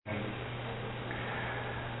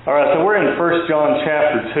All right, so we're in 1 John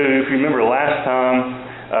chapter 2. If you remember last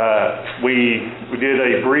time, we did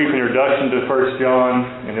a brief introduction to 1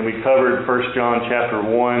 John, and then we covered 1 John chapter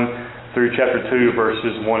 1 through chapter 2,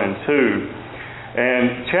 verses 1 and 2. And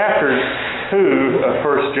chapter 2 of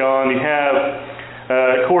 1 John, you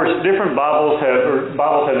have, of course, different Bibles have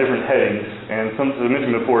different headings. And as I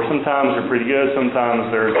mentioned before, sometimes they're pretty good, sometimes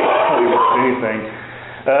they're hardly worth anything.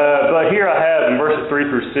 But here I have in verses 3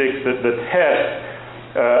 through 6 the test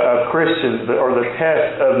of Christians, or the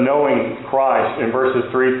test of knowing Christ in verses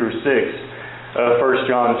 3 through 6 of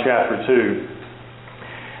 1 John chapter 2.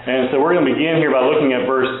 And so we're going to begin here by looking at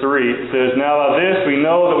verse 3. It says, "Now by this we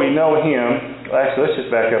know that we know Him." Actually, let's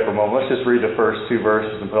just back up for a moment. Let's just read the first two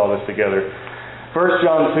verses and put all this together. 1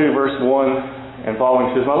 John 2, verse 1 and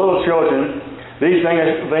following says, "My little children, these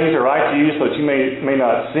things are write to you so that you may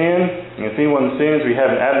not sin. And if anyone sins, we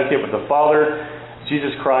have an advocate with the Father,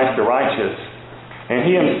 Jesus Christ the righteous. And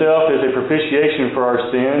He Himself is a propitiation for our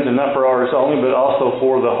sins, and not for ours only, but also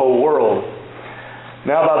for the whole world.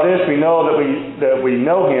 Now by this we know that we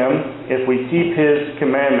know Him if we keep His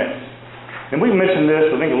commandments." And we mentioned this,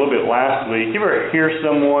 I think, a little bit last week. You ever hear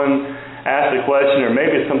someone ask the question, or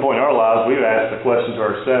maybe at some point in our lives we've asked the question to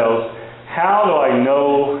ourselves, how do I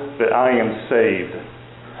know that I am saved?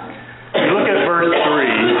 If you look at verse 3,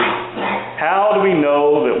 how do we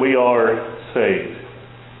know that we are saved?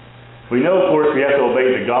 We know, of course, we have to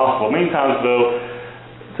obey the gospel. Many times, though,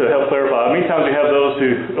 to help clarify, many times we have those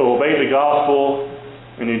who obey the gospel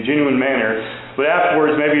in a genuine manner, but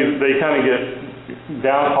afterwards maybe they kind of get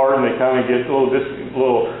downhearted, they kind of get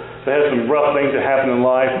they have some rough things that happen in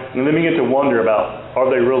life, and then begin to wonder about,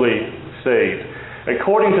 are they really saved?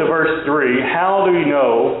 According to verse 3, how do we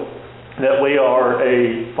know that we are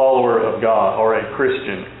a follower of God or a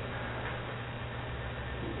Christian?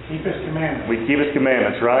 Keep His commandments. We keep His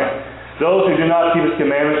commandments, right? Those who do not keep His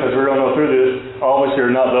commandments, as we're going to go through this, obviously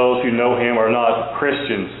are not those who know Him, are not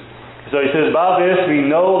Christians. So he says, by this we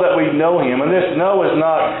know that we know Him. And this know is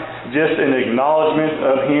not just an acknowledgement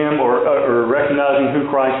of Him or recognizing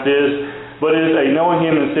who Christ is, but it is a knowing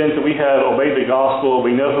Him in the sense that we have obeyed the gospel,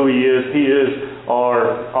 we know who He is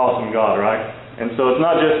our awesome God, right? And so it's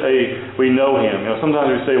not just we know Him.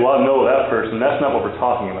 Sometimes we say, well, I know that person. That's not what we're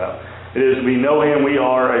talking about. It is we know Him, we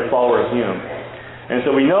are a follower of Him. And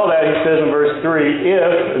so we know that, he says in verse 3,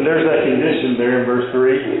 and there's that condition there in verse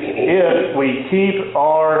 3, if we keep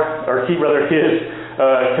His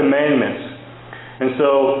commandments. And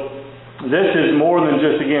so this is more than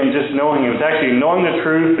just knowing Him. It's actually knowing the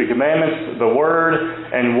truth, the commandments, the Word,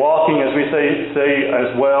 and walking, as we say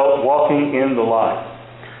as well, walking in the light.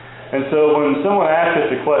 And so when someone asks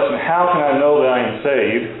us the question, how can I know that I am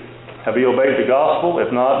saved? Have you obeyed the gospel?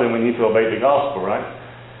 If not, then we need to obey the gospel, right?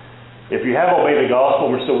 If you have obeyed the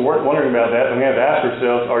gospel, we're still wondering about that, then we have to ask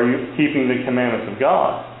ourselves, are you keeping the commandments of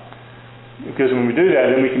God? Because when we do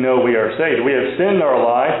that, then we can know we are saved. If we have sin in our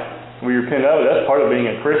life, we repent of it. That's part of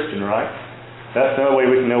being a Christian, right? That's the only way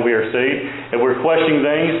we can know we are saved. If we're questioning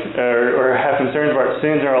things or have concerns about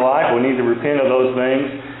sins in our life, we need to repent of those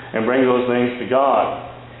things and bring those things to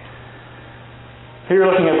God. Here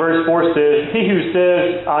looking at verse 4 says, he who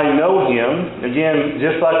says, I know Him, again,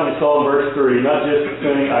 just like we saw in verse 3, not just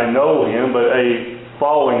saying I know Him, but a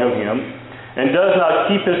following of Him, and does not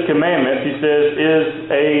keep His commandments, he says, is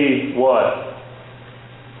a what?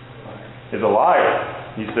 Is a liar,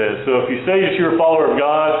 he says. So if you say that you're a follower of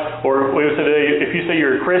God, or if you say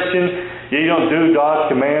you're a Christian, you don't do God's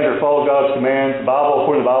commands or follow God's commands,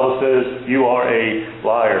 according to the Bible says you are a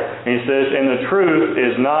liar. And he says, and the truth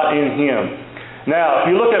is not in Him. Now, if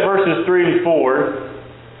you look at verses 3 and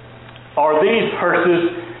 4, are these verses,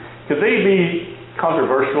 could they be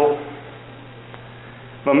controversial?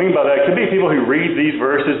 What I mean by that, could be people who read these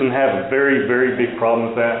verses and have a very, very big problem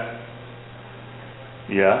with that.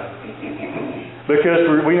 Yeah. Because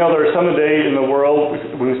we know there are some today in the world,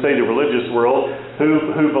 when we say the religious world,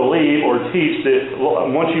 who believe or teach that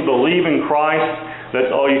once you believe in Christ, that's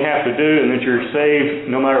all you have to do, and that you're saved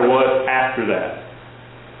no matter what after that.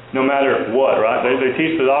 No matter what, right? They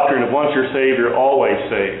teach the doctrine of once you're saved, you're always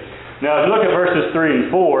saved. Now, if you look at verses 3 and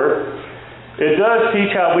 4, it does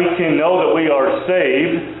teach how we can know that we are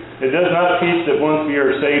saved. It does not teach that once we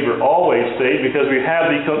are saved, we're always saved, because we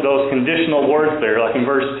have those conditional words there, like in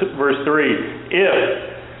verse 3, if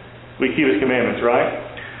we keep His commandments, right?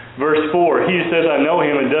 Verse 4, he who says, I know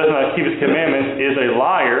Him and does not keep His commandments is a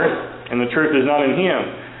liar, and the truth is not in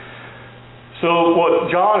him. So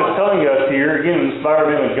what John is telling us here, again,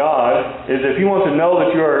 inspired man of God, is if you want to know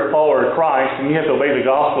that you are a follower of Christ, then you have to obey the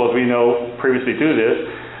gospel, as we know previously to this,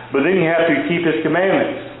 but then you have to keep His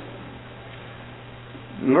commandments.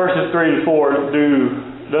 Verses 3 and 4 do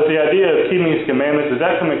does the idea of keeping His commandments, does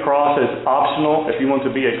that come across as optional if you want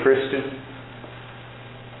to be a Christian?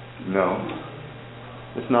 No.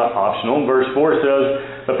 It's not optional. Verse 4 says,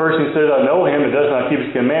 the person who says, I know Him and does not keep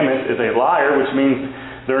His commandments is a liar, which means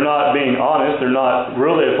they're not being honest. They're not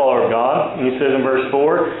really a follower of God. And He says in verse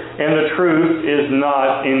 4, and the truth is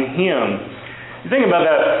not in him. You think about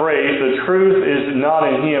that phrase, the truth is not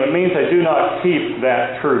in him. It means they do not keep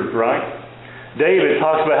that truth, right? David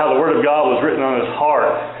talks about how the Word of God was written on his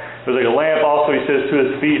heart. It was like a lamp also, he says, to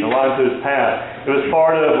his feet and a light to his path. It was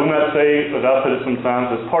part of, we might say, as I put it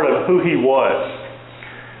sometimes, it's part of who he was.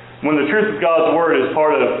 When the truth of God's Word is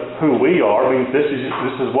part of who we are, I mean, this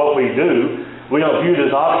is what we do. We don't view it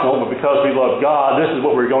as optional, but because we love God, this is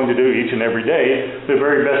what we're going to do each and every day to the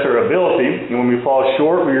very best of our ability. And when we fall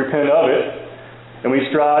short, we repent of it, and we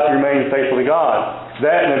strive to remain faithful to God.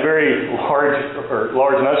 That, in a very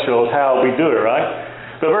large nutshell, is how we do it, right?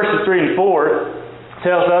 But verses 3 and 4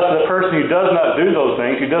 tells us that the person who does not do those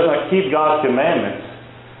things, who does not keep God's commandments,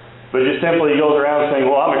 but just simply goes around saying,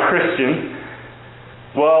 well, I'm a Christian.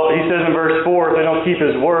 Well, he says in verse 4, if they don't keep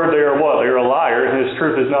His Word, they are what? They are a liar, and His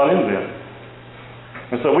truth is not in them.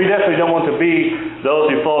 And so we definitely don't want to be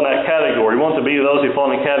those who fall in that category. We want to be those who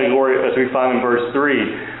fall in the category, as we find in verse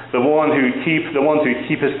 3, the ones who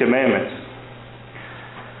keep His commandments.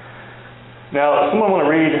 Now, someone want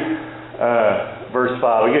to read verse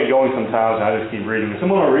 5. We get going sometimes, and I just keep reading.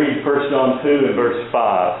 Someone want to read 1 John 2 and verse 5.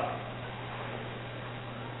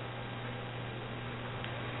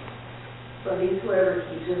 But whosoever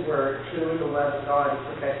keeps His word, truly the love of God is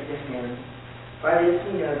perfected in him. By this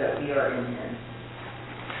we know that we are in Him.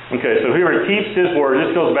 Okay, so whoever keeps His word,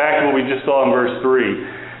 this goes back to what we just saw in verse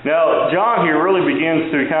 3. Now, John here really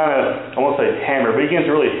begins to kind of, I won't say hammer, but begins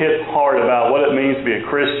to really hit hard about what it means to be a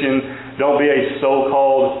Christian. Don't be a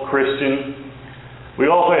so-called Christian. We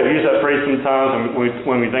also have used that phrase sometimes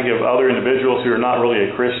when we think of other individuals who are not really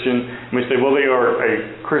a Christian. And we say, well, they are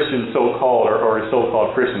a Christian so-called or a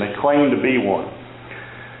so-called Christian. They claim to be one.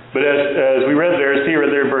 But as we read there, see right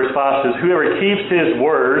there in verse 5 says, whoever keeps His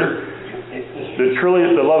word, truly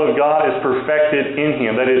the love of God is perfected in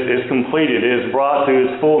him. That is completed. It is brought to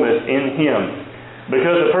its fullness in him.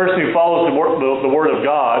 Because the person who follows the Word of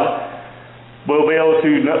God will be able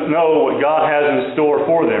to know what God has in store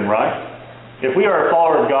for them, right? If we are a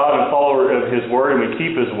follower of God and follower of His Word and we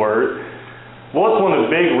keep His Word, what's one of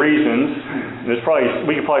the big reasons, we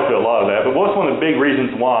could probably say a lot of that, but what's one of the big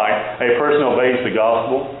reasons why a person obeys the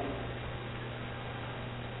gospel?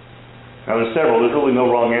 Now there's several. There's really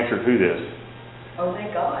no wrong answer to this.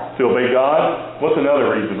 Obey God. To obey God? What's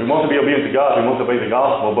another reason? We want to be obedient to God. We want to obey the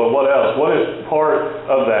gospel. But what else? What is part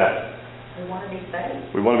of that? We want to be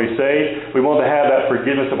saved. We want to be saved. We want to have that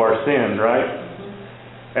forgiveness of our sins, right?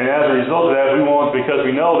 Mm-hmm. And as a result of that, because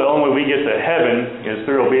we know the only way we get to heaven is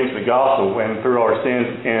through obedience to the gospel and through our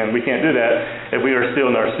sins. And we can't do that if we are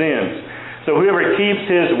still in our sins. So whoever keeps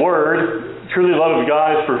His word, truly the love of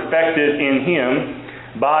God is perfected in him.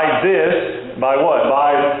 By what?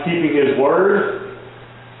 By keeping His word.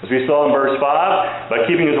 As we saw in verse 5, by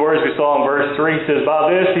keeping His words, we saw in verse 3, he says,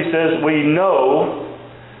 by this, he says, we know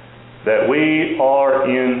that we are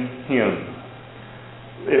in Him.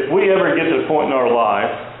 If we ever get to the point in our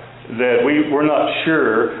life that we're not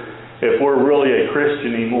sure if we're really a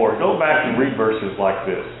Christian anymore, go back and read verses like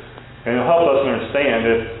this. And it'll help us understand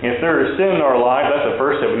that if there is sin in our life, that's the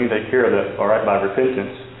first step we need to take care of that, all right, by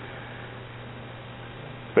repentance.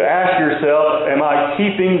 But ask yourself, am I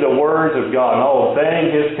keeping the words of God and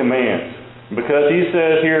obeying His commands? Because He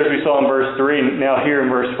says here, as we saw in verse 3, now here in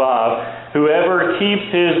verse 5, whoever keeps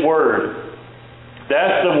His word,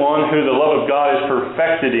 that's the one who the love of God is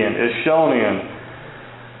perfected in, is shown in.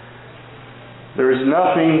 There is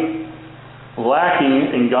nothing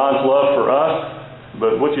lacking in God's love for us,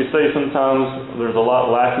 but what you say sometimes, there's a lot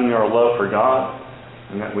lacking in our love for God,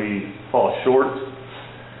 and that we fall short.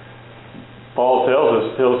 Paul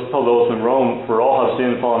tells those in Rome, for all have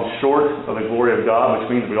sinned and fallen short of the glory of God,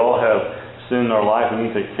 which means we all have sin in our life we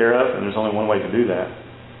need to take care of, and there's only one way to do that.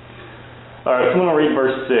 All right, so I'm going to read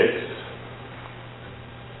verse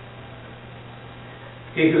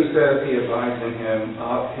 6. He who says he abides in Him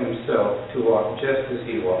ought himself to walk just as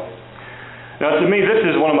He walked. Now, to me, this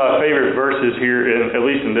is one of my favorite verses here, at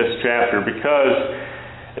least in this chapter, because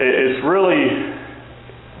it's really...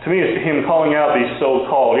 To me, it's Him calling out these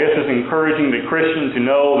so-called. Yes, it's encouraging the Christian to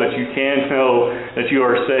know that you can know that you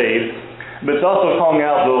are saved. But it's also calling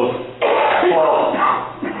out those false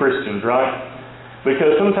Christians, right?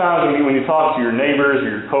 Because sometimes when you talk to your neighbors or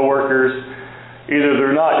your coworkers, either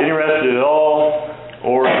they're not interested at all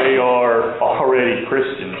or they are already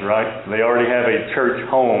Christians, right? They already have a church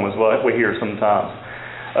home is what we hear sometimes.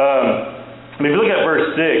 If you look at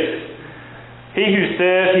verse 6, he who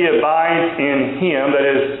says he abides in him, that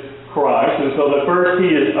is Christ, and so the first he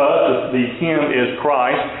is us, the him is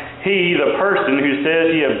Christ. He, the person who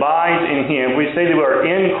says he abides in him, we say that we are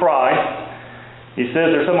in Christ, he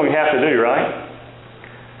says there's something we have to do, right?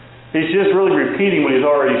 He's just really repeating what he's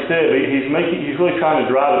already said, but he's really trying to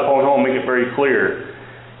drive the point home, make it very clear.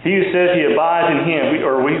 He who says he abides in him,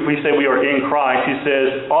 we say we are in Christ, he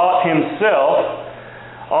says, ought himself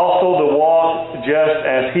also to walk just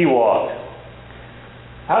as he walked.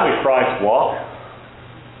 How did Christ walk?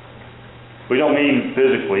 We don't mean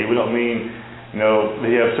physically, we don't mean, he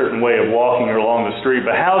had a certain way of walking along the street,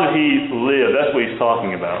 but how did he live? That's what he's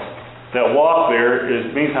talking about. That walk there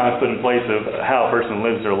is many times put in place of how a person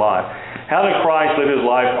lives their life. How did Christ live his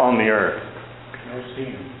life on the earth? No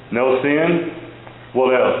sin. No sin?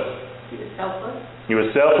 What else? He was selfless. He was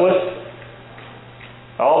selfless.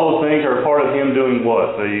 All those things are a part of him doing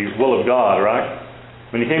what? The will of God, right?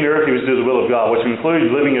 When he came to earth, he was to do the will of God, which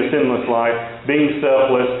includes living a sinless life, being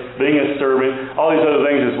selfless, being a servant, all these other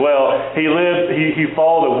things as well. He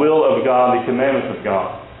followed the will of God, the commandments of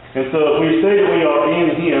God. And so if we say that we are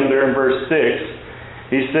in him, there in verse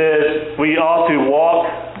 6, he says we ought to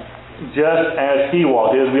walk just as he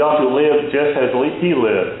walked. That is, we ought to live just as he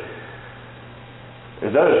lived.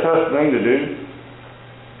 Is that a tough thing to do?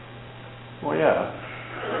 Well, yeah.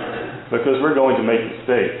 Because we're going to make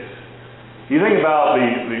mistakes. You think about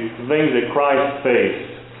the things that Christ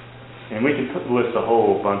faced, and we can list a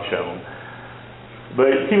whole bunch of them.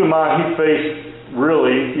 But keep in mind, he faced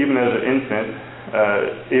really, even as an infant,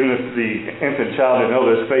 even if the infant child didn't know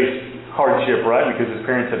this, faced hardship, right? Because his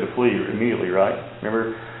parents had to flee immediately, right?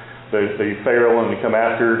 Remember, the Pharaoh wanted to come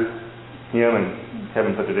after him and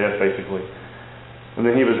have him put to death, basically. And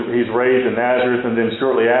then he's raised in Nazareth, and then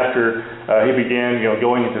shortly after, he began,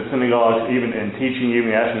 going into synagogues, even and teaching,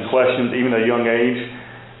 even asking questions, even at a young age.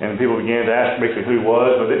 And people began to ask basically who he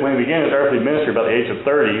was. But when he began his earthly ministry, about the age of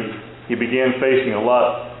 30, he began facing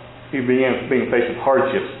being faced with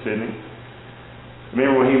hardships, didn't he?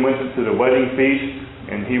 Remember when he went to the wedding feast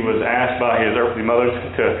and he was asked by his earthly mother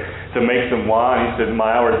to make some wine? He said,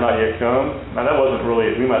 "My hour has not yet come." Now that wasn't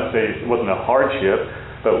really, we might say it wasn't a hardship,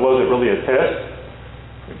 but was it really a test?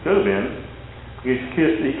 It could have been. He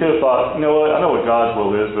could have thought, I know what God's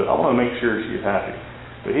will is, but I want to make sure she's happy.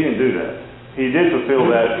 But he didn't do that. He did fulfill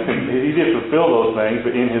that. He did fulfill those things,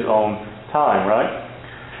 but in his own time, right?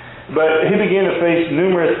 But he began to face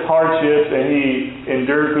numerous hardships, and he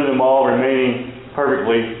endured through them all, remaining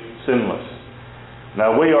perfectly sinless.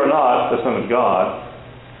 Now, we are not the Son of God,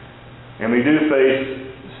 and we do face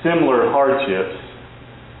similar hardships.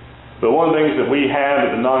 But one of the things that we have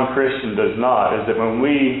that the non-Christian does not is that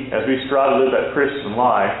as we strive to live that Christian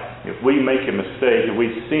life, if we make a mistake, if we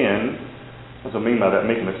sin, what do I mean by that,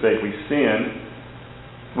 make a mistake? We sin,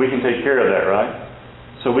 we can take care of that, right?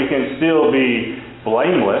 So we can still be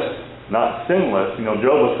blameless, not sinless.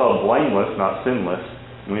 Job was called blameless, not sinless,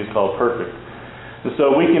 and he's called perfect. And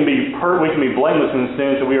so we can be blameless in the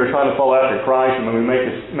sense that we are trying to follow after Christ, and when we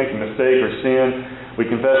make a mistake or sin, we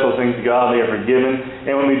confess those things to God, and they are forgiven.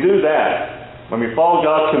 And when we do that, when we follow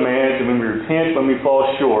God's commands, and when we repent when we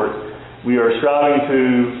fall short, we are striving to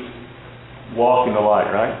walk in the light,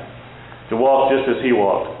 right? To walk just as he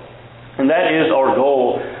walked. And that is our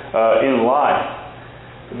goal in life.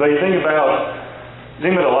 But you think about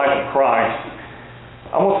the life of Christ,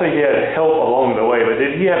 I won't say he had help along the way, but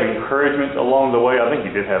did he have encouragement along the way? I think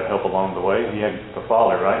he did have help along the way. He had the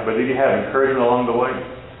Father, right? But did he have encouragement along the way?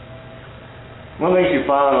 One of the things you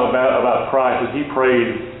find about Christ is he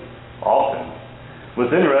prayed often. What's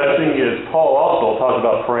interesting is Paul also talks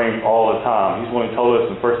about praying all the time. He's the one who told us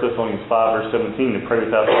in 1 Thessalonians 5, verse 17, to pray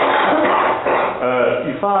without ceasing.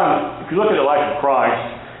 You find, if you look at the life of Christ,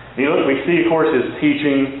 we see, of course, his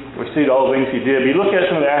teaching. We see all the things he did. But you look at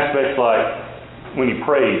some of the aspects like when he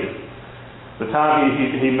prayed, the time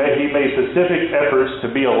he made specific efforts to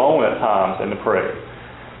be alone at times and to pray.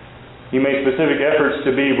 He made specific efforts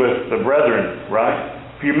to be with the brethren, right?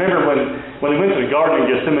 If you remember when he went to the Garden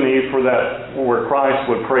of Gethsemane where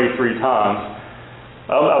Christ would pray 3 times,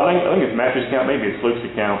 I think it's Matthew's account, maybe it's Luke's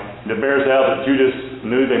account, that bears out that Judas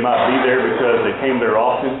knew they might be there because they came there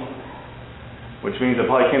often, which means they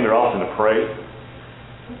probably came there often to pray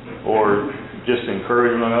or just to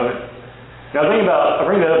encourage one another. Now I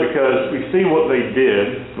bring that up because we see what they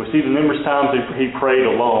did. We see the numerous times he prayed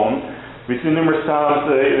alone. We see the numerous times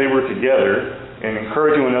they were together and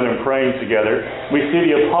encouraging one another and praying together. We see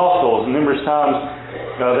the apostles numerous times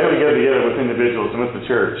they would get together with individuals and with the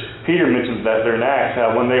church. Peter mentions that there in Acts,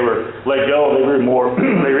 how when they were let go, they were more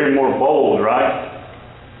bold, right?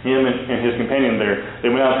 him and his companion there. They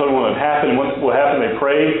went out and told him what had happened. What happened? They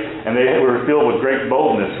prayed, and they were filled with great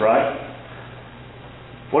boldness, right?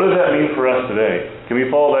 What does that mean for us today? Can we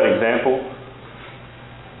follow that example?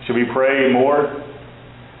 Should we pray more?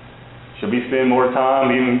 Should we spend more time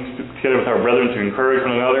even together with our brethren to encourage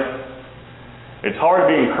one another? It's hard to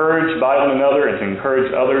be encouraged by one another and to encourage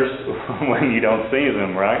others when you don't see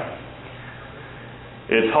them, right?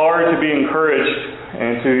 It's hard to be encouraged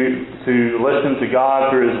and to listen to God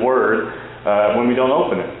through His Word when we don't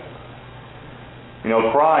open it.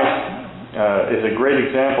 Christ is a great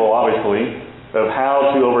example, obviously, of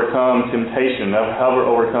how to overcome temptation, of how to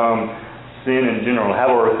overcome sin in general, how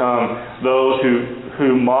to overcome those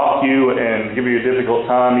who mock you and give you a difficult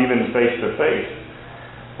time, even face to face.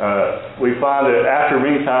 We find that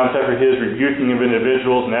many times after His rebuking of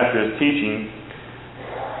individuals and after His teaching,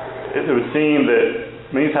 it would seem that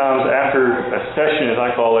many times after a session, as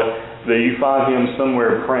I call it, that you find Him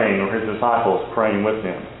somewhere praying, or His disciples praying with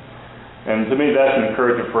Him. And to me, that's an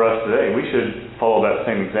encouragement for us today. We should follow that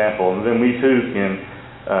same example, and then we too can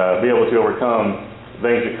be able to overcome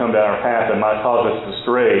things that come down our path that might cause us to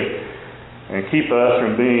stray and keep us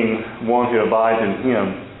from being one who abides in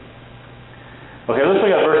Him. Okay, let's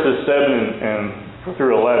look at verses 7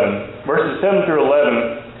 through 11. Verses 7 through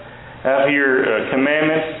 11 have here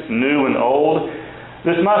commandments, new and old.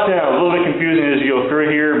 This might sound a little bit confusing as you go through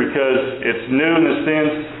here because it's new in the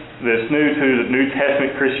sense that it's new to the New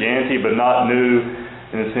Testament Christianity, but not new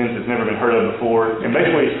in the sense it's never been heard of before. And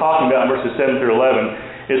basically what he's talking about in verses 7 through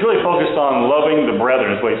 11 is really focused on loving the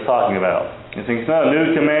brethren is what he's talking about. He's saying it's not a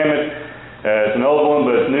new commandment. It's an old one,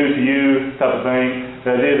 but it's new to you type of thing.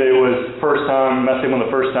 The idea that it was first time, I say one of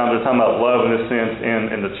the first times they're talking about love in this sense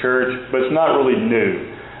in the church, but it's not really new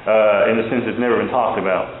in the sense it's never been talked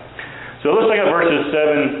about. So let's look at verses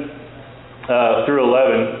 7 through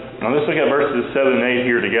 11. Now let's look at verses 7 and 8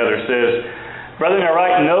 here together. It says, Brethren, I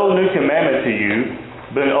write no new commandment to you,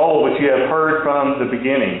 but an old which you have heard from the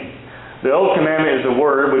beginning. The old commandment is the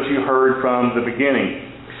word which you heard from the beginning.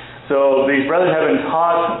 So these brethren have been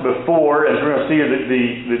taught before, as we're going to see,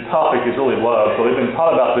 the topic is really love. So they've been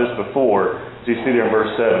taught about this before, as you see there in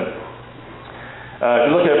verse 7. If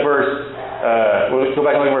you look at we'll go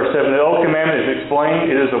back and look at verse 7. The old commandment is explained.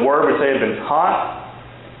 It is the word which they have been taught,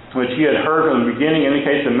 which ye had heard from the beginning,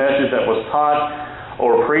 indicates the message that was taught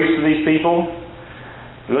or preached to these people.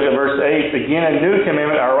 If you look at verse 8. Again, a new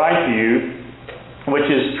commandment I write to you, which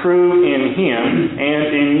is true in Him and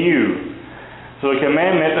in you. So the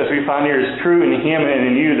commandment, as we find here, is true in Him and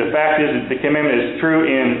in you. The fact is that the commandment is true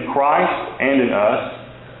in Christ and in us.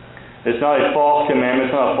 It's not a false commandment.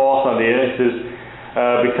 It's not a false idea. It says,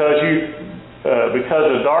 because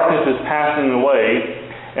the darkness is passing away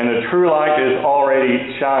and the true light is already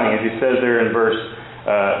shining, as he says there in verse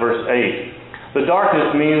 8. The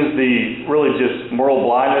darkness means the really just moral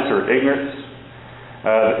blindness or ignorance.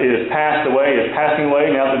 It has passed away. It is passing away.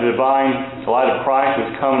 Now the divine light of Christ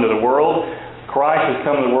has come into the world. Christ has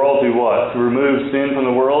come to the world to what? To remove sin from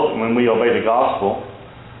the world when we obey the gospel.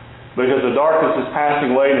 Because the darkness is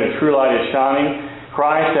passing away and the true light is shining.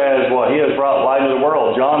 Christ has what? He has brought light into the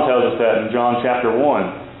world. John tells us that in John chapter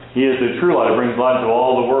 1. He is the true light that brings light to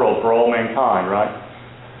all the world for all mankind, right?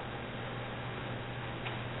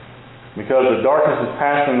 Because the darkness is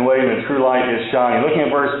passing away and the true light is shining. Looking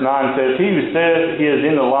at verse 9, it says, He who says he is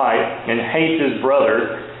in the light and hates his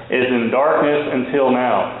brother is in darkness until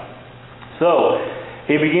now. So,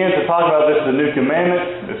 he begins to talk about this as a new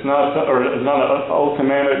commandment. It's not an old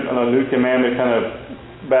commandment and a new commandment, kind of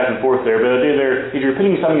back and forth there. But he's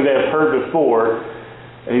repeating something they have heard before,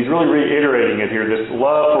 and he's really reiterating it here, this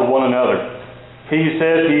love for one another. He who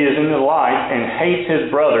says he is in the light and hates his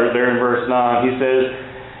brother, there in verse 9, he says,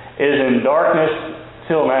 is in darkness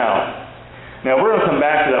till now. Now, we're going to come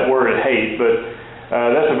back to that word hate, but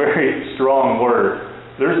that's a very strong word.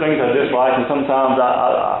 There's things I dislike, and sometimes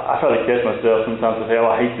I try to catch myself. Sometimes I say,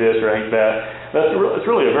 I hate this or I hate that. It's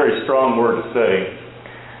really a very strong word to say.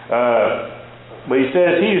 But he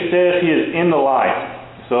says, he who says he is in the light.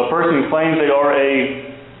 So a person who claims they are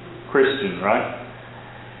a Christian, right?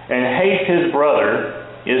 And hates his brother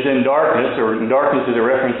is in darkness, or in darkness is a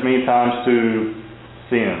reference many times to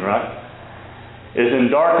sin, right? Is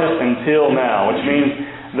in darkness until now, which means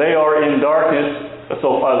they are in darkness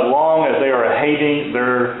so as long as they are hating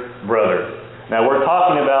their brother. Now we're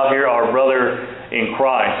talking about here our brother in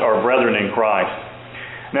Christ, our brethren in Christ.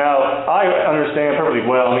 Now I understand perfectly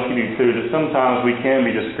well, and I think you do too, that sometimes we can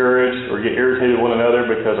be discouraged or get irritated with one another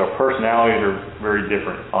because our personalities are very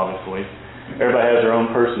different, obviously. Everybody has their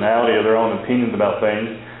own personality or their own opinions about things.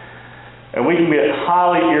 And we can get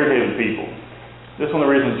highly irritated with people. This is one of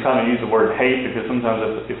the reasons I'm trying to use the word hate, because sometimes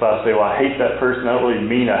if I say, well, I hate that person, I don't really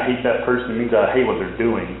mean I hate that person. It means I hate what they're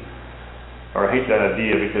doing. Or I hate that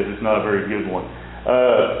idea because it's not a very good one.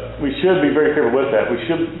 We should be very careful with that. We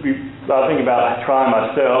should be, I think about trying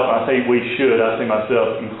myself, I say we should, I say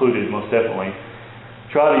myself included most definitely.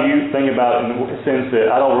 Try to think about it in the sense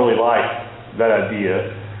that I don't really like that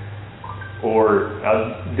idea, or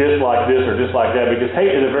I dislike this or dislike that, because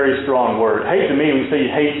hate is a very strong word. Hate to me, when you say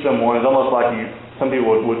you hate someone, it's almost like some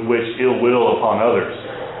people would wish ill will upon others.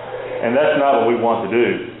 And that's not what we want to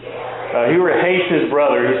do. Whoever hates his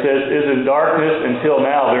brother, he says, is in darkness until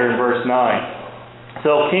now, there in verse 9.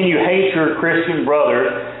 So can you hate your Christian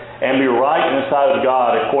brother and be right in the sight of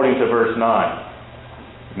God according to verse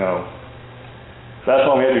 9? No. That's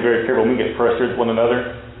why we have to be very careful when we get frustrated with one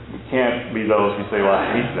another. We can't be those who say, well,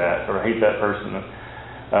 I hate that, or I hate that person. It's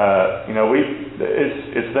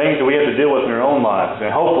things that we have to deal with in our own lives.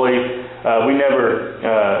 And hopefully, we never,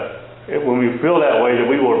 when we feel that way, that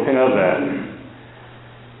we will repent of that.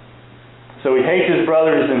 So he hates his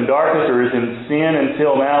brother, is in darkness, or is in sin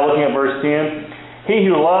until now. Looking at verse 10, he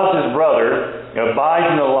who loves his brother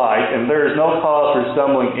abides in the light, and there is no cause for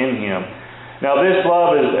stumbling in him. Now this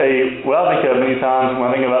love is I think of many times when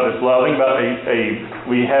I think about this love, I think about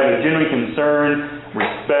we have a genuine concern,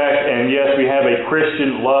 respect, and yes, we have a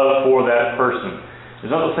Christian love for that person.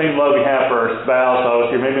 It's not the same love we have for our spouse,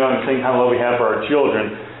 obviously, maybe not the same kind of love we have for our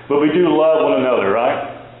children, but we do love one another,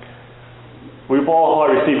 right? We've all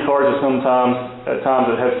received cards at times that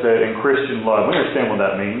have said, in Christian love. We understand what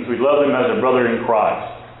that means. We love them as a brother in Christ.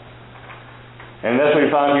 And that's what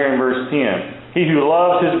we find here in verse 10. He who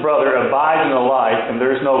loves his brother abides in the light, and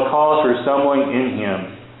there is no cause for stumbling in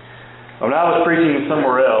him. When I was preaching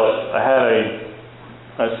somewhere else, I had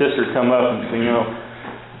a sister come up and say,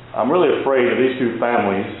 I'm really afraid of these two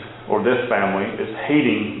families, or this family, is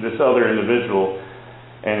hating this other individual,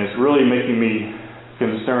 and it's really making me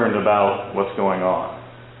concerned about what's going on.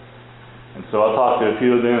 And so I talked to a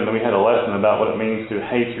few of them, and then we had a lesson about what it means to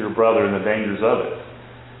hate your brother and the dangers of it.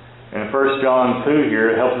 And in 1 John 2 here,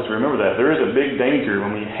 it helps us remember that. There is a big danger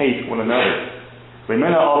when we hate one another. We may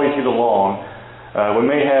not always get along. We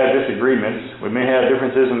may have disagreements. We may have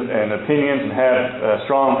differences in opinions and have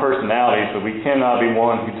strong personalities, but we cannot be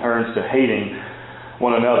one who turns to hating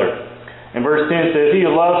one another. And verse 10 says, he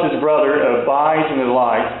who loves his brother abides in the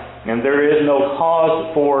light, and there is no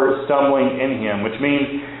cause for stumbling in him, which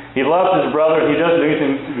means he loves his brother. He doesn't do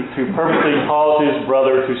anything to purposely cause his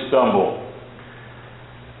brother to stumble.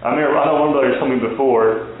 I know one brother told me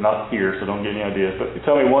before, not here, so don't get any ideas, but he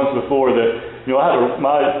told me once before that,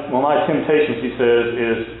 my temptation, he says,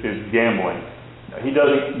 is gambling. He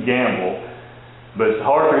doesn't gamble, but it's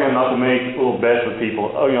hard for him not to make little bets with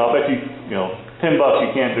people. I bet you, $10 you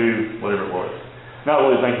can't do whatever it was. Not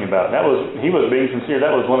really thinking about it. He was being sincere. That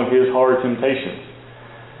was one of his hard temptations.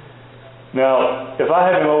 Now, if I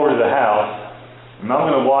have him over to the house, am I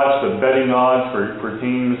going to watch the betting odds for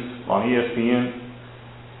teams on ESPN?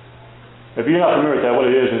 If you're not familiar with that, what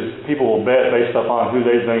it is people will bet based upon who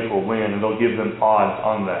they think will win, and they'll give them odds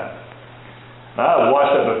on that. Now, I've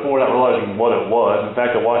watched that before, not realizing what it was. In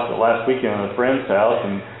fact, I watched it last weekend at a friend's house,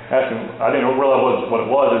 and asked him, I didn't realize what it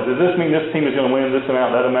was. Does this mean this team is going to win this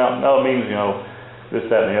amount, that amount? No, it means, this,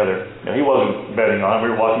 that, and the other. He wasn't betting on it.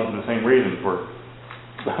 We were watching for the same reason, for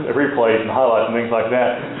the replays and highlights and things like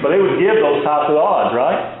that. But they would give those types of odds,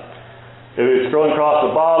 right? If it was scrolling across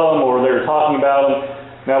the bottom, or they were talking about them.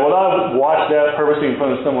 Now, would I watch that purposely in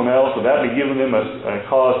front of someone else? Would that be giving them a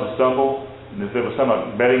cause to stumble? If it was some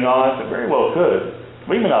betting odds, it very well could.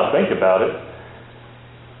 We may not think about it,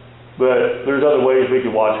 but there's other ways we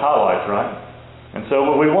could watch highlights, right? And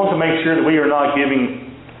so we want to make sure that we are not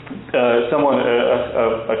giving someone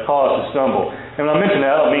a cause to stumble. And when I mention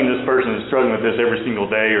that, I don't mean this person is struggling with this every single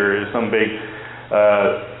day or is some big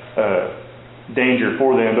danger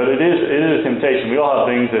for them, but it is a temptation. We all have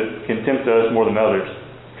things that can tempt us more than others.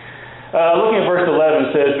 Looking at verse 11,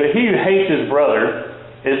 it says, but he who hates his brother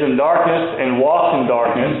is in darkness and walks in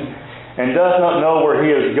darkness and does not know where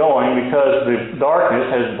he is going because the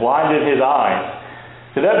darkness has blinded his eyes.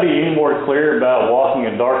 Could that be any more clear about walking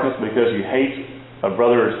in darkness because you hate a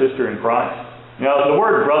brother or sister in Christ? Now, the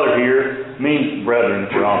word brother here means brethren,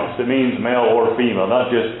 if you're honest. It means male or female,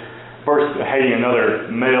 not just first hating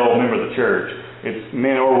another male member of the church. It's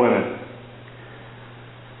men or women.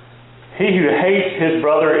 He who hates his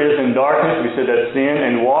brother is in darkness, we said that's sin,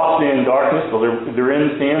 and walks in darkness. So they're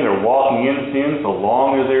in sin, they're walking in sin so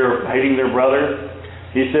long as they're hating their brother.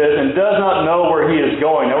 He says, and does not know where he is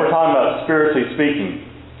going. Now we're talking about spiritually speaking.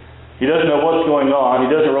 He doesn't know what's going on. He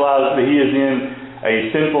doesn't realize that he is in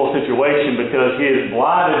a sinful situation because he is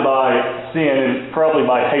blinded by sin and probably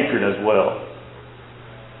by hatred as well.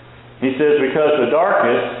 He says, because the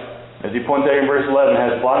darkness, as he points out in verse 11,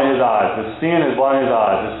 has blinded his eyes. The sin has blinded his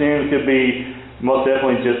eyes. The sin could be most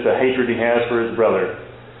definitely just the hatred he has for his brother.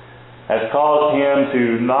 Has caused him to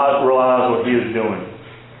not realize what he is doing.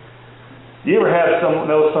 Do you ever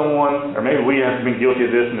know someone, or maybe we have been guilty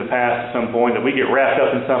of this in the past at some point, that we get wrapped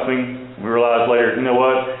up in something, we realize later, you know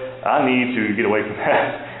what, I need to get away from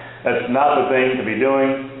that. That's not the thing to be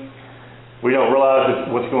doing. We don't realize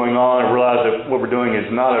what's going on, or realize that what we're doing is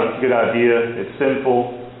not a good idea, it's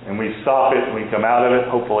sinful, and we stop it, and we come out of it,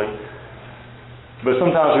 hopefully. But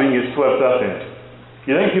sometimes we can get swept up in it.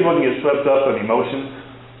 You think people can get swept up in emotions?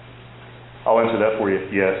 I'll answer that for you,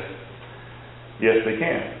 yes. Yes, they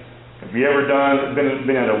can. Have you ever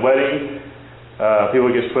been at a wedding? People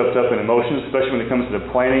get swept up in emotions, especially when it comes to the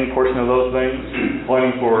planning portion of those things.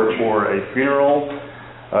 Planning for a funeral,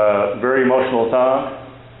 very emotional time.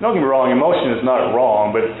 Don't get me wrong, emotion is not wrong,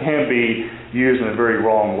 but it can be used in a very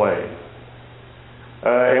wrong way.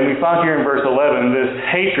 And we find here in verse 11, this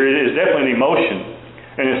hatred is definitely an emotion.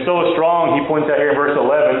 And it's so strong, he points out here in verse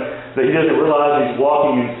 11, that he doesn't realize he's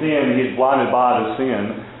walking in sin, and he's blinded by the sin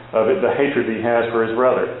of it, the hatred he has for his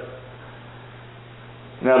brother.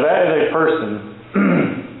 Now that is a person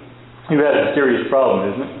who has a serious problem,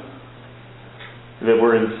 isn't it? That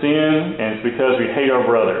we're in sin, and it's because we hate our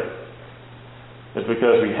brother. It's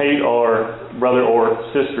because we hate our brother or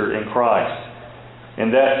sister in Christ.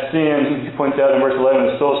 And that sin, he points out in verse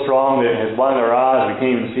 11, is so strong that it has blinded our eyes, we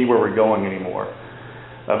can't even see where we're going anymore.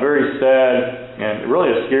 A very sad and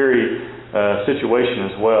really a scary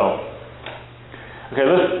situation as well. Okay,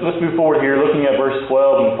 let's move forward here, looking at verse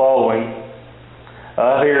 12 and following.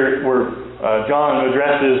 Here where John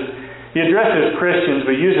addresses Christians,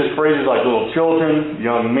 but he uses phrases like little children,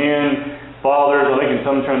 young men, fathers. I think in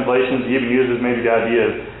some translations he even uses maybe the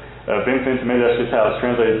idea of infants, and maybe that's just how it's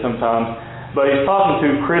translated sometimes. But he's talking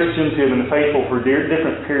to Christians who have been faithful for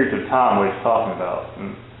different periods of time, what he's talking about,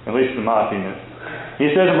 at least in my opinion. He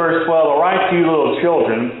says in verse 12, I write to you, little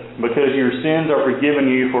children, because your sins are forgiven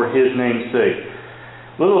you for his name's sake.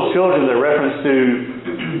 Little children is a reference to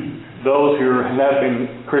those who have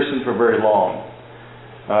been Christians for very long.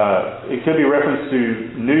 It could be reference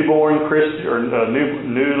to newborn Christians or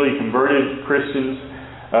newly converted Christians,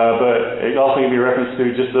 but it also can be reference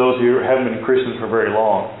to just those who haven't been Christians for very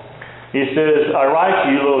long. He says, I write to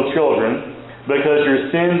you, little children, because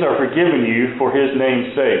your sins are forgiven you for his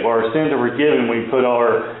name's sake. Our sins are forgiven when we put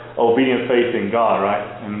our obedient faith in God, right?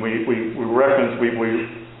 And we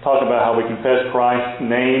talk about how we confess Christ's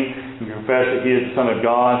name, we confess that he is the Son of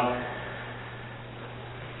God.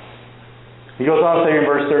 He goes on to say in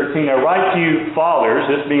verse 13, I write to you, fathers,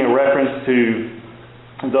 this being a reference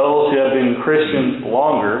to those who have been Christians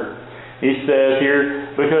longer. He says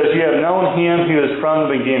here, because you have known him who is from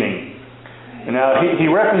the beginning. And now he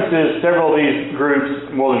references several of these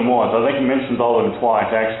groups more than once. I think he mentions all of them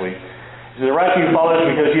twice, actually. He says, I write to you,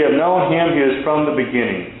 fathers, because you have known him who is from the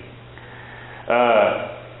beginning.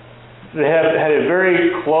 They have had a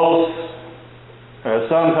very close,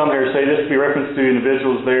 some commentators say this would be reference to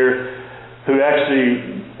individuals there who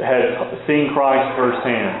actually had seen Christ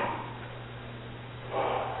firsthand.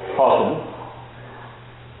 Possible.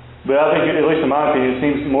 But I think, at least in my opinion, it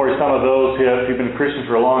seems more to some of those who've been Christians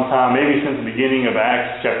for a long time, maybe since the beginning of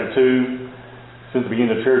Acts chapter 2, since the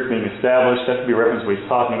beginning of the church being established. That could be a reference to what he's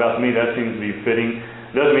talking about. To me, that seems to be fitting.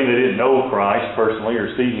 It doesn't mean they didn't know Christ personally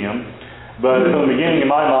or see him. But from the beginning, in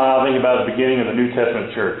my mind, I think about the beginning of the New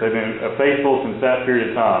Testament church. They've been faithful since that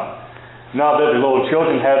period of time. Not that the little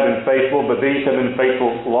children have been faithful, but these have been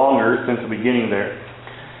faithful longer since the beginning there,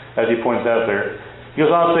 as he points out there. He goes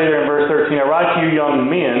on to say there in verse 13, I write to you, young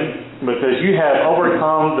men, because you have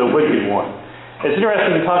overcome the wicked one. It's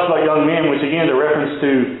interesting he talks about young men, which again is a reference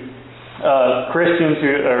to Christians who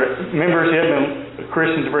are members who have been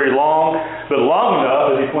Christians very long, but long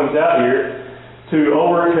enough, as he points out here, to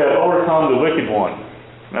have overcome the wicked one.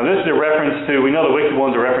 Now this is a reference to, we know the wicked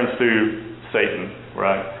one's a reference to Satan,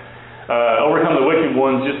 right? Overcome the wicked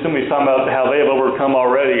ones, just simply talking about how they have overcome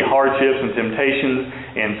already hardships and temptations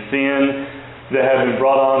and sin that have been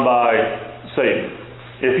brought on by Satan.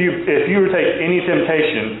 If you were to take any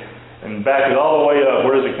temptation and back it all the way up,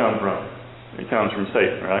 where does it come from? It comes from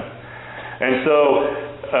Satan, right? And so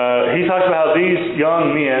he talks about how these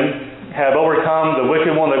young men have overcome the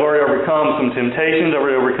wicked one. They've already overcome some temptations, they've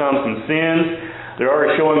already overcome some sins. They're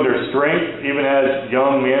already showing their strength, even as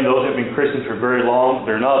young men, those who have been Christians for very long.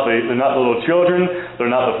 They're not the little children.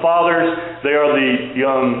 They're not the fathers. They are the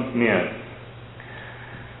young men.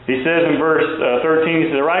 He says in verse 13, he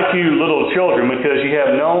says, I write to you, little children, because you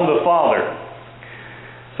have known the Father.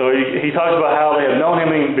 So he talks about how they have known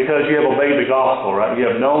Him because you have obeyed the gospel, right? You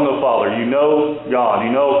have known the Father. You know God.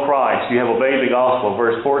 You know Christ. You have obeyed the gospel.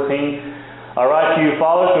 Verse 14, I write to you,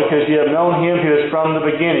 fathers, because you have known Him who is from the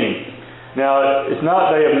beginning. Now, it's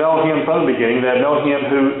not they have known Him from the beginning. They have known Him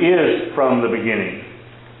who is from the beginning.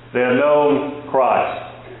 They have known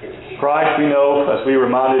Christ. Christ, we know, as we were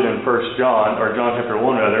reminded in 1 John, or John chapter 1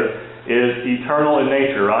 rather, is eternal in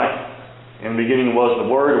nature, right? In the beginning was the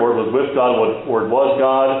Word was with God, the Word was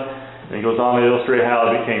God. And he goes on to illustrate how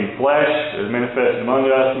it became flesh, it was manifested among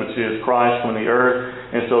us, which is Christ from the earth.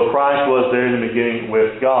 And so Christ was there in the beginning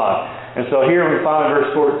with God. And so here we find in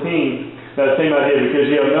verse 14, that same idea, because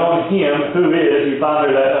you have known Him who is, you find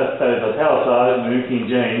there that is italicized in the New King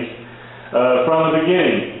James, from the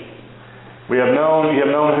beginning. You have known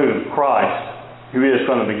who? Christ, who is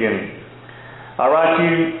from the beginning. I write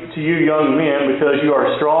to you young men, because you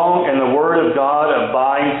are strong, and the word of God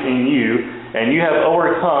abides in you, and you have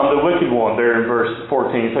overcome the wicked one, there in verse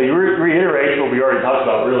 14. So he reiterates what we already talked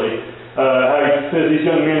about, really. How he says these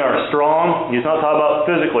young men are strong. He's not talking about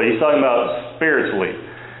physically, he's talking about spiritually.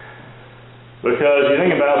 Because you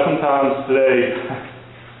think about sometimes today,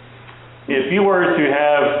 if you were to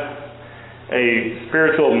have a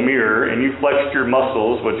spiritual mirror and you flexed your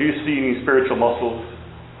muscles, would you see any spiritual muscles?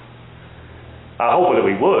 I hope that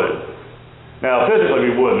we would. Now,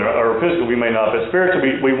 physically we wouldn't, or physically we may not, but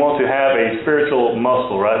spiritually we want to have a spiritual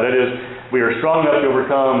muscle, right? That is, we are strong enough to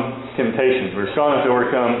overcome temptations. We're strong enough to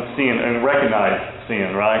overcome sin and recognize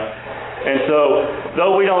sin, right? And so,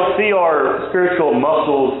 though we don't see our spiritual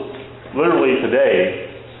muscles literally today,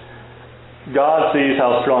 God sees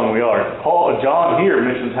how strong we are. John here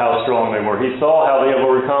mentions how strong they were. He saw how they have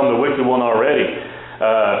overcome the wicked one already.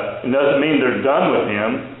 It doesn't mean they're done with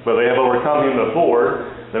Him, but they have overcome Him before.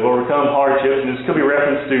 They've overcome hardships, and this could be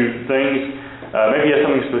reference to things. Maybe He has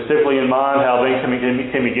something specifically in mind, how things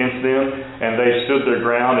came against them, and they stood their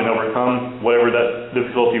ground and overcome whatever that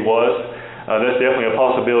difficulty was. That's definitely a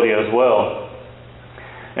possibility as well.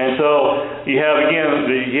 And so you have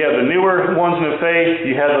the newer ones in the faith.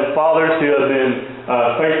 You have the fathers who have been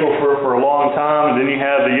faithful for a long time, and then you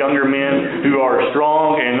have the younger men who are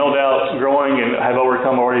strong and no doubt growing and have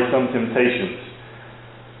overcome already some temptations.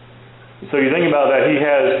 So you think about that. He's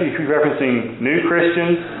referencing new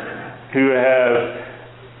Christians who have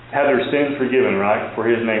had their sins forgiven, right, for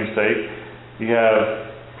His name's sake. You have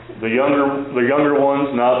the younger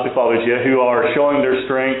ones, not the fathers yet, who are showing their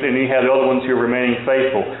strength, and you have the other ones who are remaining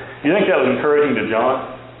faithful. Do you think that was encouraging to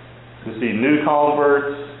John? To see new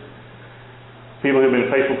converts, people who have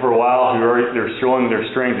been faithful for a while, they're showing their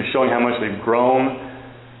strength, they're showing how much they've grown.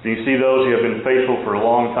 Do you see those who have been faithful for a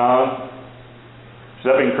long time?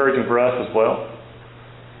 Should that be encouraging for us as well?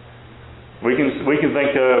 We can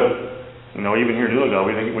think of, even here in Louisville,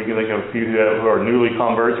 we can think of a few who are newly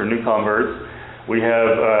converts or new converts. We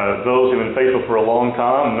have those who have been faithful for a long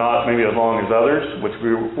time, not maybe as long as others, which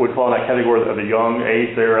we would fall in that category of the young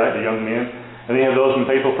age there, right? The young men. And then you have those who have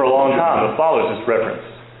been faithful for a long time. The fathers is referenced.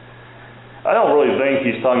 I don't really think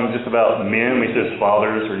he's talking just about men when he says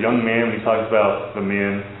fathers, or young men when he talks about the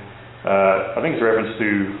men. I think it's a reference to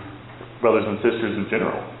brothers and sisters in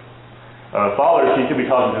general. Fathers, he could be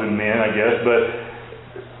talking to the men, I guess, but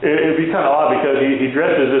it would be kind of odd because he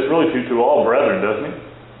addresses this really to all brethren, doesn't he?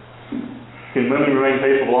 Can women remain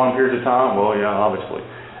faithful for long periods of time? Well, yeah, obviously.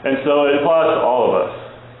 And so it applies to all of us.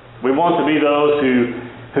 We want to be those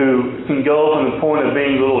who can go from the point of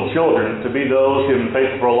being little children to be those who have been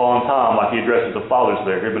faithful for a long time, like he addresses the fathers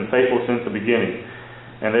there, who have been faithful since the beginning.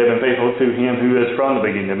 And they have been faithful to Him who is from the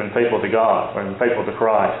beginning. They've been faithful to God, or been faithful to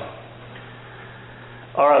Christ.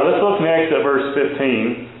 All right, let's look next at verse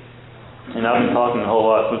 15. And I've been talking a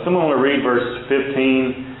whole lot. So someone want to read verse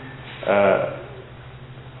 15,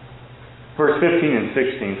 verse 15 and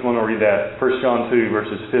 16. So I want to read that. 1 John 2,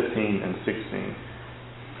 verses 15 and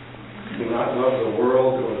 16. Do not love the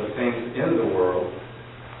world or the things in the world.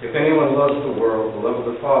 If anyone loves the world, the love of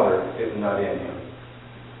the Father is not in him.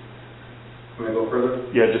 Can we go further?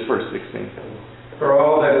 Yeah, just verse 16. For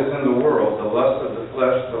all that is in the world, the lust of the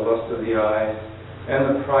flesh, the lust of the eyes,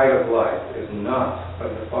 and the pride of life is not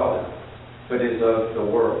of the Father, but is of the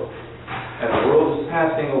world. And the world is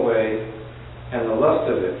passing away, and the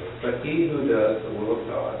lust of it, but he who does the will of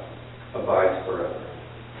God abides forever.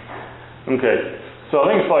 Okay, so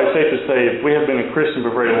I think it's probably safe to say if we have been a Christian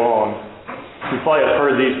for very long, we probably have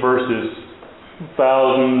heard these verses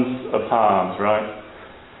thousands of times, right?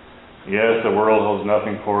 Yes, the world holds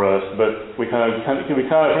nothing for us, but if we're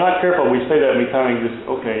not careful, we say that and we kind of just,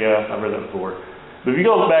 okay, yeah, I've read that before. But if you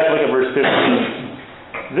go back and look at verse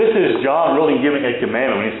 15, this is John really giving a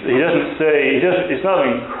commandment. He doesn't say, it's not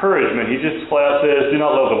an encouragement. He just flat out says, do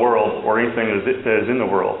not love the world or anything that is in the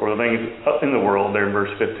world, or the things up in the world, there in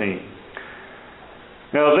verse 15.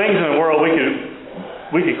 Now, the things in the world, we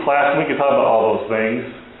could talk about all those things.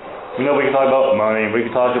 We could talk about money. We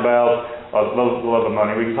could talk about love of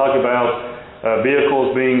money. We could talk about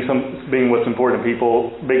vehicles being what's important to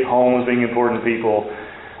people, big homes being important to people.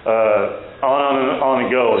 On it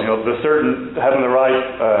goes. Having the right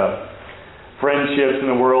friendships in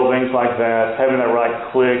the world, things like that, having that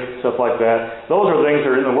right clique, stuff like that. Those are things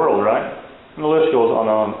that are in the world, right? And the list goes on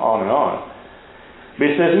and on.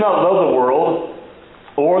 But he says, do not love the world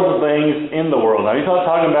or the things in the world. Now, he's not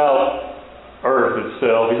talking about earth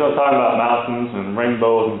itself. He's not talking about mountains and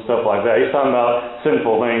rainbows and stuff like that. He's talking about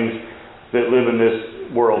sinful things that live in this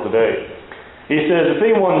world today. He says, if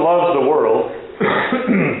anyone loves the world,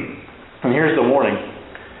 and here's the warning,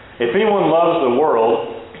 if anyone loves the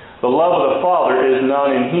world, the love of the Father is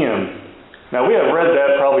not in him. Now, we have read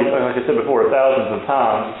that probably, like I said before, thousands of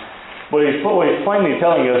times. What he's plainly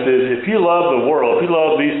telling us is, if you love the world, if you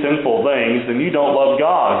love these sinful things, then you don't love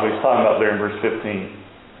God, what he's talking about there in verse 15.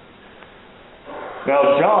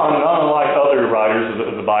 Now, John, not unlike other writers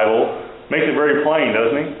of the Bible, makes it very plain,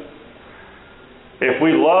 doesn't he? If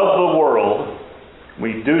we love the world,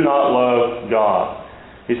 we do not love God.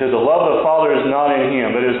 He says the love of the Father is not in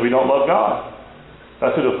him. That is, we don't love God.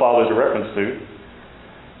 That's who the Father is a reference to.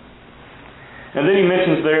 And then he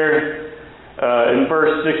mentions there in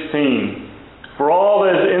verse 16, for all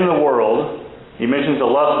that is in the world, he mentions the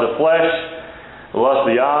lust of the flesh, the lust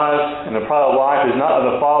of the eyes, and the pride of life is not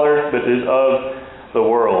of the Father, but is of the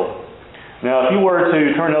world. Now, if you were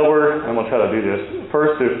to turn over, I'm going to try to do this,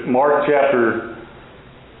 first to Mark chapter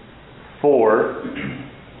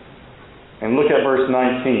 4, and look at verse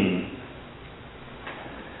 19.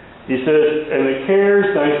 He says, and the cares,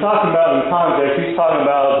 now he's talking about in context, he's talking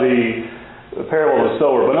about the parable of the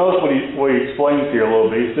sower. But notice what he explains here a little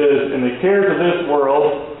bit. He says, and the cares of this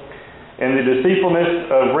world, and the deceitfulness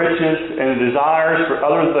of riches, and the desires for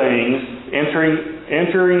other things,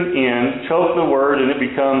 entering in, choke the word, and it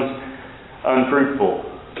becomes unfruitful.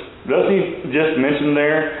 Doesn't he just mention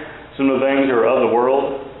there some of the things that are of the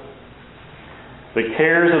world? The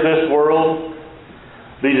cares of this world,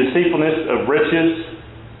 the deceitfulness of riches,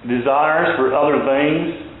 desires for other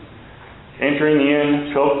things, entering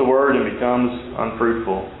in, choke the word, and becomes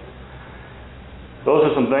unfruitful. Those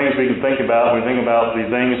are some things we can think about when we think about the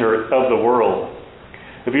things that are of the world.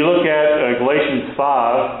 If you look at Galatians 5,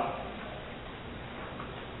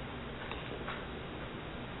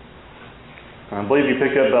 I believe you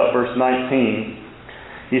pick up about verse 19.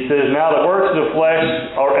 He says, now the works of the flesh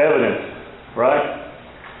are evident, right?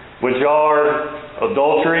 Which are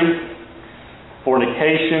adultery,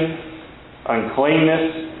 fornication,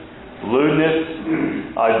 uncleanness, lewdness,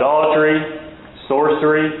 idolatry,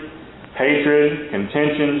 sorcery, hatred,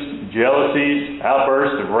 contentions, jealousies,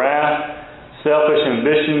 outbursts of wrath, selfish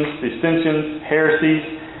ambitions, dissensions, heresies,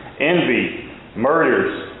 envy,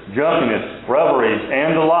 murders, drunkenness, revelries,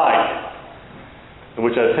 and the like,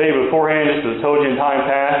 which I tell you beforehand, just as I told you in time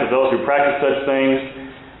past, that those who practice such things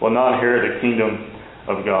will not inherit the kingdom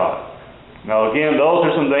of God. Now again, those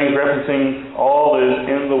are some things referencing all that is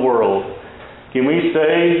in the world. Can we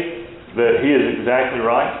say that he is exactly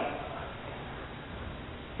right?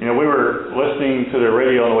 We were listening to the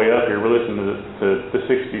radio on the way up here. We're listening to the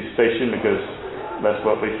 60s station because that's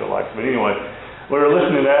what Lisa likes. But anyway, we were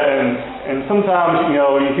listening to that, and sometimes, you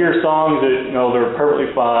hear songs that, they're perfectly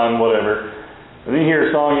fine, whatever. And then you hear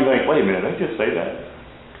a song and you think, wait a minute, they just say that?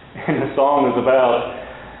 And the song is about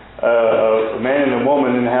a man and a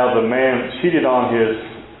woman, and how the man cheated on his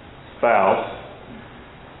spouse,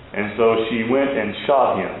 and so she went and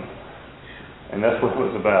shot him. And that's what it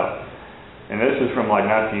was about. And this is from like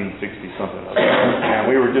 1960 something.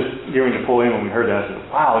 And we were just getting to pull in when we heard that. I said,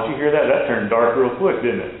 wow, did you hear that? That turned dark real quick,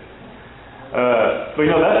 didn't it? But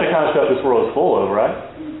that's the kind of stuff this world is full of, right?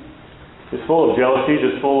 It's full of jealousies,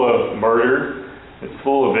 it's full of murder, it's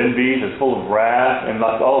full of envies, it's full of wrath, and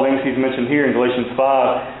like all the things he's mentioned here in Galatians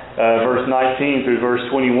 5, verse 19 through verse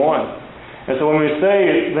 21. And so when we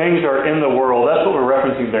say things are in the world, that's what we're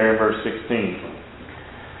referencing there in verse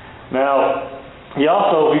 16. Now, he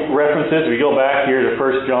also references, if we go back here to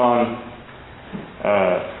 1 John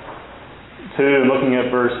 2 and looking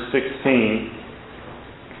at verse 16,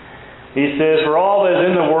 he says, for all that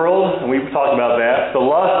is in the world, and we've talked about that, the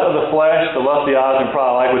lust of the flesh, the lust of the eyes, and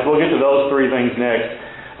pride of life, which we'll get to those three things next.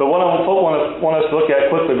 But what I want us to look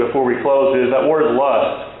at quickly before we close is that word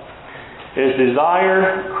lust. Is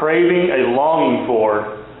desire, craving, a longing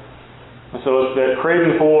for. So it's that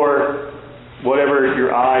craving for whatever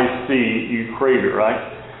your eyes see, you crave it, right?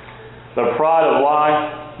 The pride of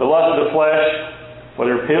life, the lust of the flesh,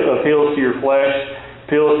 whether it appeals to your flesh,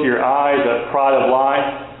 appeals to your eyes, that pride of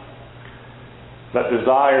life, that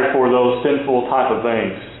desire for those sinful type of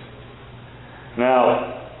things.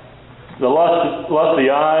 Now, the lust of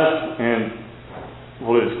the eyes, and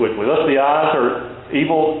we'll do this quickly. Lust of the eyes are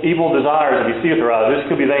evil desires that we see with our eyes. This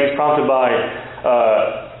could be things prompted by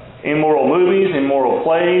immoral movies, immoral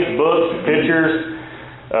plays, books, pictures,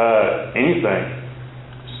 anything.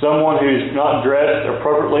 Someone who's not dressed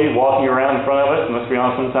appropriately walking around in front of us, and let's be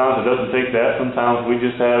honest, sometimes it doesn't take that. Sometimes we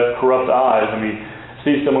just have corrupt eyes, and we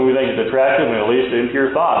see someone we think is attractive, and it leads to impure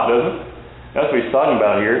thoughts, doesn't it? That's what he's talking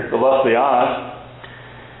about here, the lust of the eyes.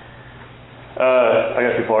 I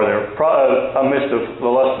got too far there. I missed the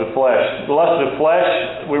lust of the flesh. The lust of the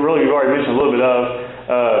flesh, we've already mentioned a little bit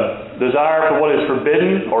of. Desire for what is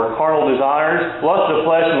forbidden, or carnal desires. Lust of the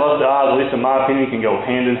flesh and lust of the eyes, at least in my opinion, can go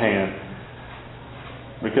hand in hand.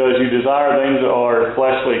 Because you desire things that are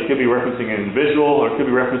fleshly. It could be referencing an individual, or it could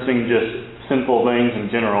be referencing just sinful things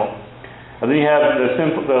in general. And then you have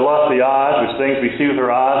the lust of the eyes, which things we see with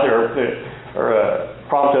our eyes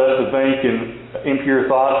prompt us to think in impure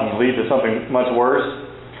thoughts and lead to something much worse.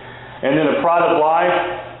 And then the pride of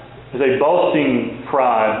life is a boasting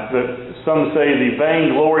pride, that some say the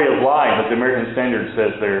vainglory of life, as the American Standard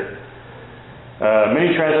says there.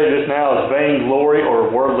 Many translate this now as vainglory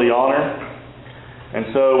or worldly honor. And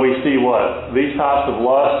so we see what? These types of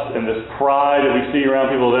lust and this pride that we see around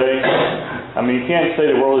people today. I mean, you can't say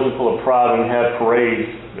the world isn't full of pride when we have parades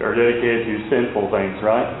that are dedicated to sinful things,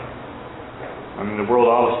 right? I mean, the world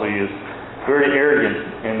obviously is very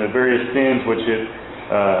arrogant in the various sins which it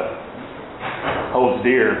holds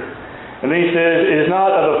dear. And then he says, it is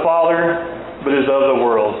not of the Father, but is of the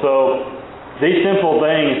world. So these sinful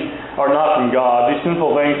things are not from God. These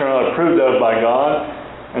sinful things are not approved of by God.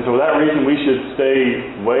 And so for that reason, we should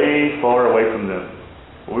stay way far away from them.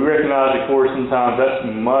 But we recognize, of course, sometimes that's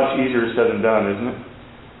much easier said than done, isn't it?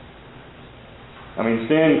 I mean,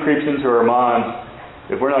 sin creeps into our minds.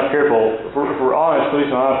 If we're not careful, if we're honest, at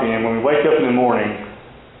least in my opinion, when we wake up in the morning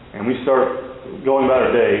and we start going about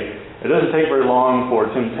our day, it doesn't take very long for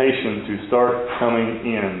temptation to start coming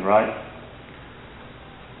in, right?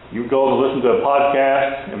 You go to listen to a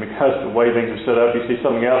podcast, and because of the way things are set up, you see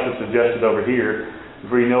something else that's suggested over here.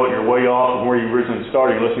 Before you know it, you're way off from where you originally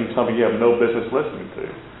started, listening to something you have no business listening to.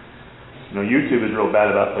 You know, YouTube is real bad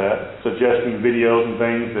about that, suggesting videos and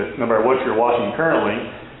things that, no matter what you're watching currently,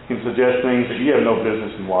 can suggest things that you have no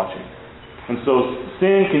business in watching. And so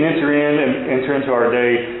sin can enter into our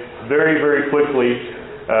day very, very quickly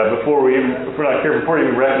if we're not careful, before we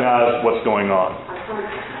even recognize what's going on.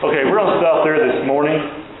 Okay, we're going to stop there this morning.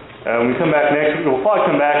 When we come back next week, we'll probably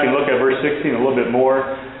come back and look at verse 16 a little bit more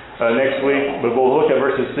next week, but we'll look at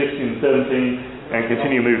verses 16 and 17 and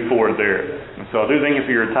continue to move forward there. And so I do thank you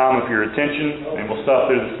for your time and for your attention, and we'll stop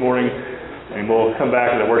there this morning, and we'll come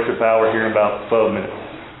back to the worship hour here in about 12 minutes.